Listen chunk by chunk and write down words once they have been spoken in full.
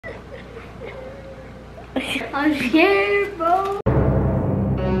I'm scared, bro.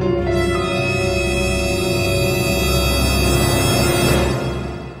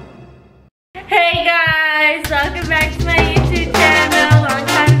 Hey guys, welcome back to my YouTube channel. Long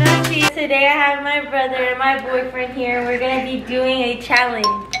time no see. Today I have my brother and my boyfriend here. We're gonna be doing a challenge.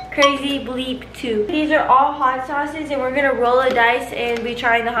 Crazy Bleep 2. These are all hot sauces and we're gonna roll a dice and be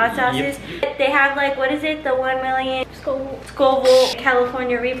trying the hot sauces. Yep. They have like, what is it? The 1 million Scoville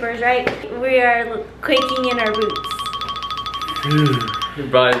California Reapers, right? We are quaking in our boots. Your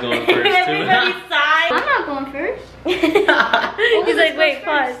bride's going first too. Everybody's sighing. I'm not going first. He's like, wait,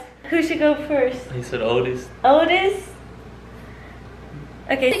 pause. Who should go first? He said Otis. Otis?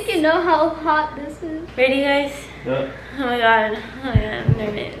 Okay. I think you know how hot this is. Ready, guys? Yeah. Oh my god. Oh my god, I'm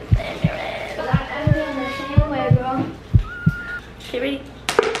nervous. I'm nervous. I'm doing the same way, bro. Okay, ready?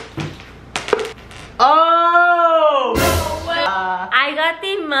 Oh! I got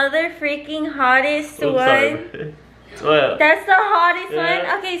the mother freaking hottest one. Sorry. 12. That's the hottest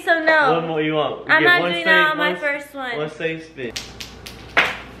Yeah. one? Okay, so no. What more you want? I'm Get not one doing safe, that on my one- first one. One safe spin.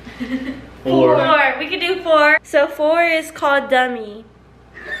 4. We could do 4. So 4 is called dummy.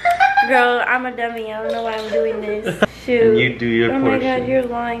 Girl, I'm a dummy. I don't know why I'm doing this. Shoot. And you do your Oh portion. my god, you're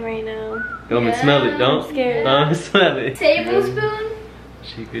lying right now. Go and smell it. Don't. I'm scared. Don't smell it. Tablespoon?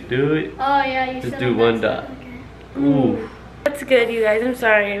 She could do it. Oh yeah, you Just said do I'm one not- dot. Okay. Ooh. That's good, you guys. I'm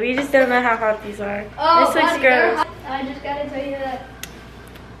sorry. We just don't know how hot these are. Oh, This looks buddy, they're gross. hot. I just gotta tell you that.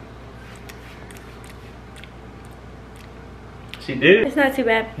 She did. It's not too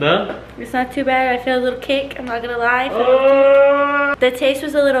bad. No? It's not too bad. I feel a little kick. I'm not gonna lie. Oh. The taste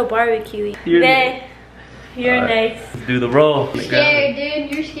was a little barbecue-y. You're Babe, you're Alright. nice. Let's do the roll. You're scared,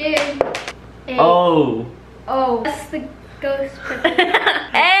 dude. You're scared. Hey. Oh. Oh. That's the ghost.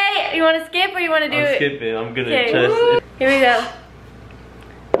 Hey, you want to skip or you want to do I'm it? skipping. I'm gonna Okay. test it. Here we go.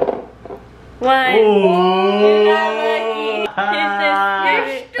 1. Oh. You got lucky. You're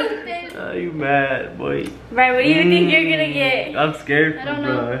It's just stupid. Are you mad, boy? right, what do you think you're gonna get? I'm scared I for don't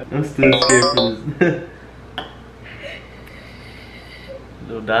know. bro. I'm still scared for this.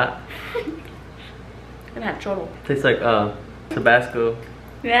 Little dot. I'm not trouble. Tastes like Tabasco.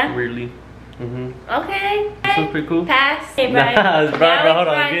 Yeah? Weirdly. Okay. This one's pretty cool. Pass. Hey, Brian. Nah, it's Brian, bro. Hold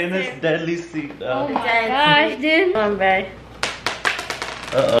on. Brian's Get in this turn. deadly seat, Oh dog. my gosh, dude. Come on, Brian.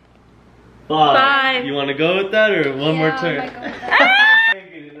 Uh-oh. 5. You want to go with that or one more Yeah, turn? I might go with that.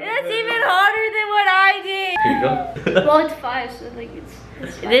 That's even harder than what I did. Here you go. Well, it's 5, so like it's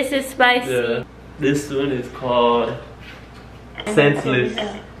fine. This is spicy. Yeah. This one is called Senseless.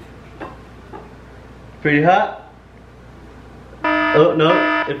 Pretty hot? Oh, no.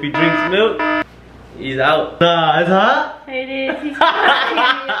 If he drinks milk, he's out. Nah, it's hot? It is. He's He's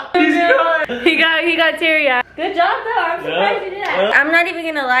crying. he got teary-eyed. Good job though. I'm surprised you did that. Yeah. I'm not even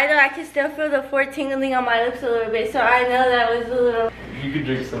gonna lie though. I can still feel the 4 tingling on my lips a little bit, so I know that was a little. You could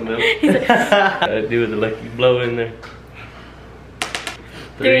drink some milk. Gotta do with the lucky blow in there.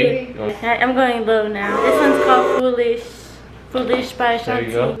 3. I'm going low now. This one's called Foolish. Foolish by There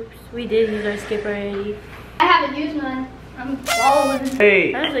you go. Shanti. We did use our skip already. I haven't used mine. I'm following.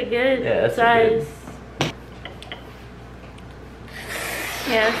 Hey. That was a good Yeah, that's a size.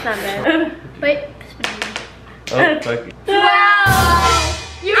 Yeah, that's not bad. Wait. Oh, fuck it. Wow!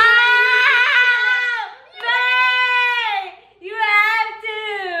 You You have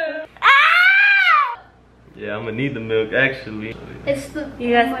to! Ah! Yeah, I'm gonna need the milk actually. It's the.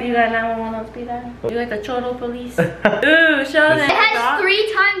 You got 911 on speed dial? You got the Cholo police? Ooh, show them. It has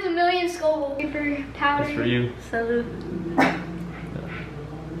 3 times a million Scoville Reaper powder. It's for you. Salute.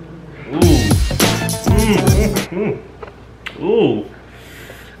 Ooh. Ooh.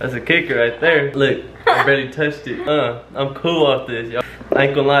 That's a kicker right there. Look, I barely touched it. I'm cool off this, y'all. I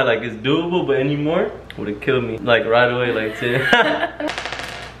ain't gonna lie, like it's doable, but anymore would have killed me. Like right away, like 10.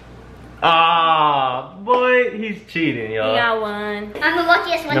 Ah, boy, he's cheating, You y'all. got 1. I'm the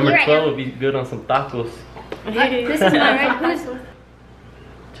luckiest one Number here 12 right would be good on some tacos. This is mine, right? Who's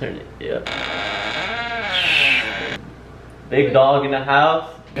Turn it, yeah. Big dog in the house.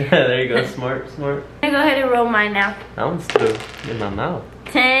 There you go, smart. I'm gonna go ahead and roll mine now. That one's still in my mouth.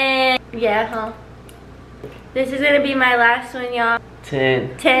 10. Yeah, huh? This is gonna be my last one, y'all.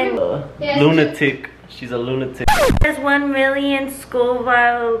 10. 10. Yeah, Lunatic. She's a lunatic. There's 1 million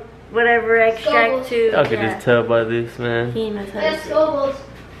Scoville, whatever extract too. Y'all could just tell by this, man. He knows how to That's say. Scovilles.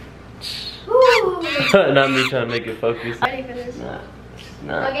 Ooh. Not me trying to make it focus. Ready for this? Nah, she's I'll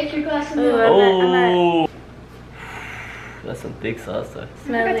not. get your glass of Ooh, milk. I'm Oh, that's some thick sauce. Though.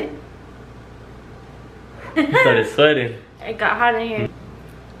 Smell it. Started sweating. It got hot in here.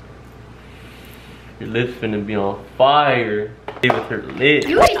 Your lips finna be on fire. With her lid.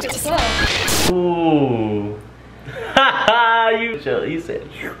 You ate the 12. Ooh. Haha, you said.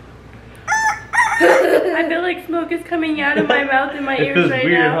 I feel like smoke is coming out of my mouth and my It ears feels right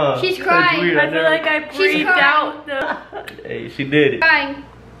weird, now. huh? She's crying. Weird. I feel like I breathed crying. out the... Hey, she did it. Crying.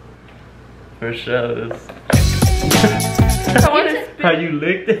 For sure. I want to spit. How you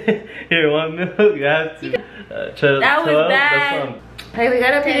licked it? Here, 1 milk. You have to. That was bad. Hey, we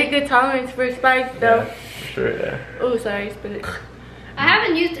got a pretty good tolerance for spice though. Yeah, for sure, yeah. Oh, sorry, spit it. I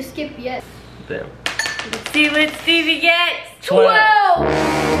haven't used the skip yet. Damn. Let's see what Stevie gets.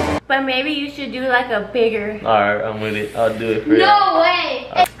 12! But maybe you should do like a bigger. Alright, I'm with it. I'll do it for you. No way!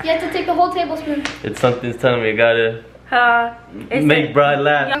 You have to take a whole tablespoon. It's something's telling me I gotta It's make Bride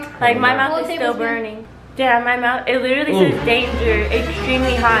laugh. like my mouth Whole is still tablespoon. burning. Yeah, my mouth, it literally says danger,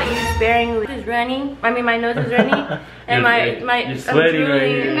 extremely hot, use sparingly. Is running. I mean, my nose is running. And You're sweating right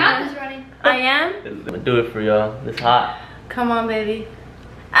here. Your mouth is running. I am? I'm gonna do it for y'all. It's hot. Come on, baby.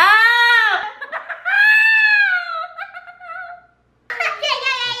 Ow!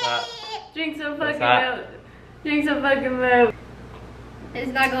 It's hot. Drink some fucking hot. milk. Drink some fucking milk.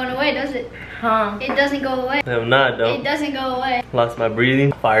 It's not going away, does it? Huh? It doesn't go away. I'm not though. It doesn't go away. Lost my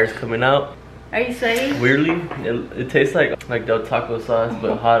breathing. Fire's coming out. Are you sweaty? Weirdly, it tastes like Del Taco sauce,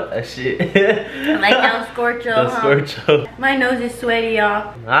 but hot as shit. Like Del Scorcho, Del huh? Scorcho. My nose is sweaty,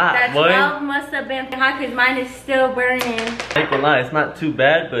 y'all. Hot, That boy. 12 must have been hot because mine is still burning. I ain't gonna lie, it's not too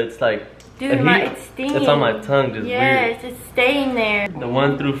bad, but it's like Dude, it's stinging. It's on my tongue, just weird. Yes, it's staying there. The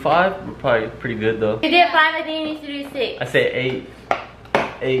 1 through 5 were probably pretty good though. You did 5, I think you need to do 6. I say 8.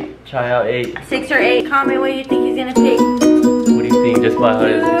 8. Try out 8. 6 or 8. Comment what you think he's gonna pick. What do you think? Just by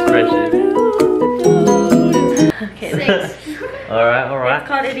his expression. Okay. 6. Alright, It's alright.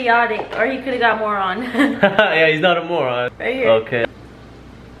 called idiotic, or he could have got more on. Yeah, he's not a moron. Right here. Okay.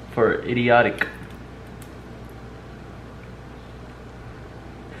 For idiotic.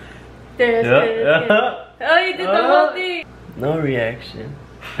 There, that's good. Oh, you did the whole thing. No reaction.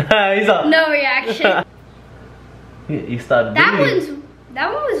 He's all. No reaction. You stopped That doing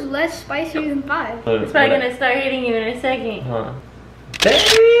one was less spicy than 5. It's probably gonna start hitting you in a second. Huh. So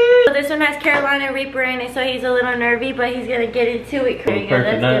this one has Carolina Reaper in it, so he's a little nervy, but he's gonna get into it. There you go.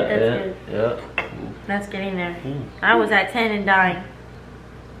 That's good. That's good. Yeah. That's getting there. I was at 10 and dying.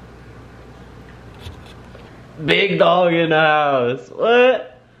 Big dog in the house.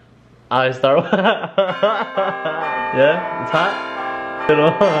 What? I start. Yeah, it's hot.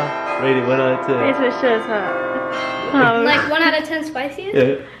 Rated 1 out of 10. This was just hot. Like 1 out of 10 spiciest?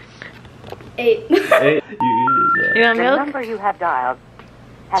 Yeah. 8. Hey, You want The milk? number you have dialed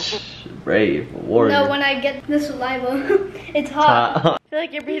has been brave warrior. No, when I get the saliva, it's hot. Hot. I feel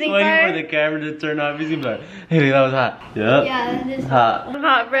like you're He's breathing waiting fire. for the camera to turn off. He's gonna be like, hey, that was hot. Yep. Yeah, it is Hot.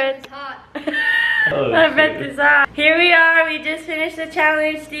 Hot breath. It's hot. Oh, I bet shit. this hot. Here we are. We just finished the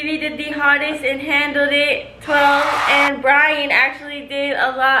challenge. Stevie did the hottest and handled it. 12. And Brian actually did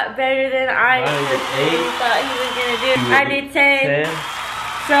a lot better than I Brian did personally 8. thought he was gonna do. I did 10. 10.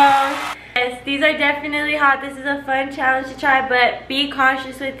 So yes, these are definitely hot. This is a fun challenge to try, but be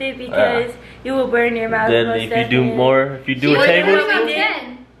cautious with it because you will burn your mouth. Then most if you do definitely. more, if you do She a was table, doing we did.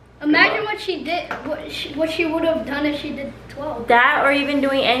 10. Imagine what she did, what she would have done if she did 12. That or even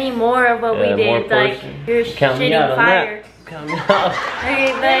doing any more of what Yeah, we more did, like portion. you're Count me out shitting on fire. that. Count me out.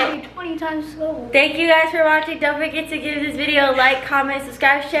 Okay, but Maybe 20 times slower. thank you guys for watching. Don't forget to give this video a like, comment,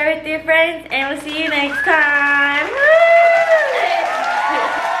 subscribe, share with your friends, and we'll see you next time. Woo!